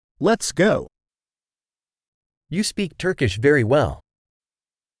Let's go. You speak Turkish very well.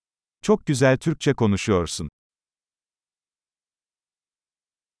 Çok güzel Türkçe konuşuyorsun.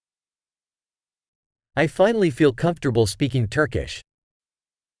 I finally feel comfortable speaking Turkish.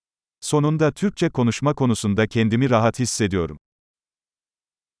 Sonunda Türkçe konuşma konusunda kendimi rahat hissediyorum.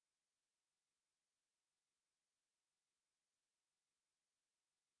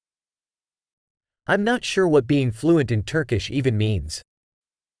 I'm not sure what being fluent in Turkish even means.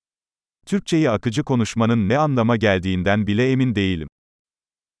 Türkçeyi akıcı konuşmanın ne anlama geldiğinden bile emin değilim.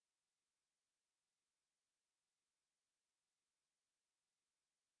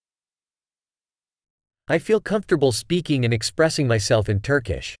 I feel comfortable speaking and expressing myself in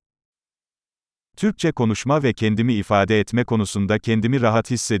Turkish. Türkçe konuşma ve kendimi ifade etme konusunda kendimi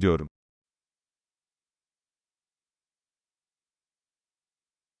rahat hissediyorum.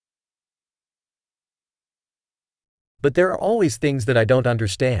 But there are always things that I don't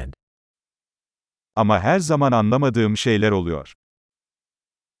understand. Ama her zaman anlamadığım şeyler oluyor.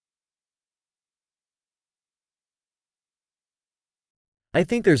 I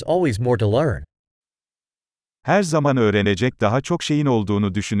think there's always more to learn. Her zaman öğrenecek daha çok şeyin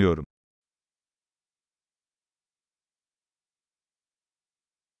olduğunu düşünüyorum.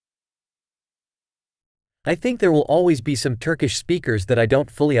 I think there will always be some Turkish speakers that I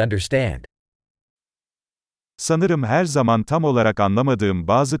don't fully understand. Sanırım her zaman tam olarak anlamadığım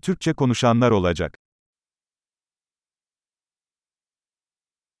bazı Türkçe konuşanlar olacak.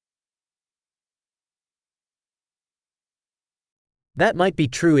 That might be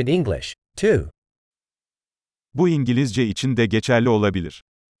true in English, too. Bu İngilizce için de geçerli olabilir.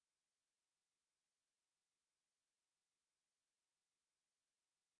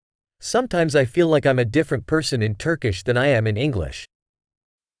 Sometimes I feel like I'm a different person in Turkish than I am in English.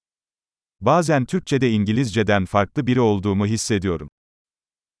 Bazen Türkçede İngilizceden farklı biri olduğumu hissediyorum.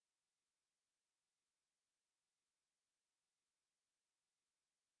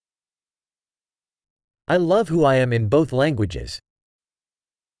 I love who I am in both languages.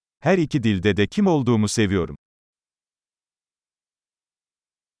 Her iki dilde de kim olduğumu seviyorum.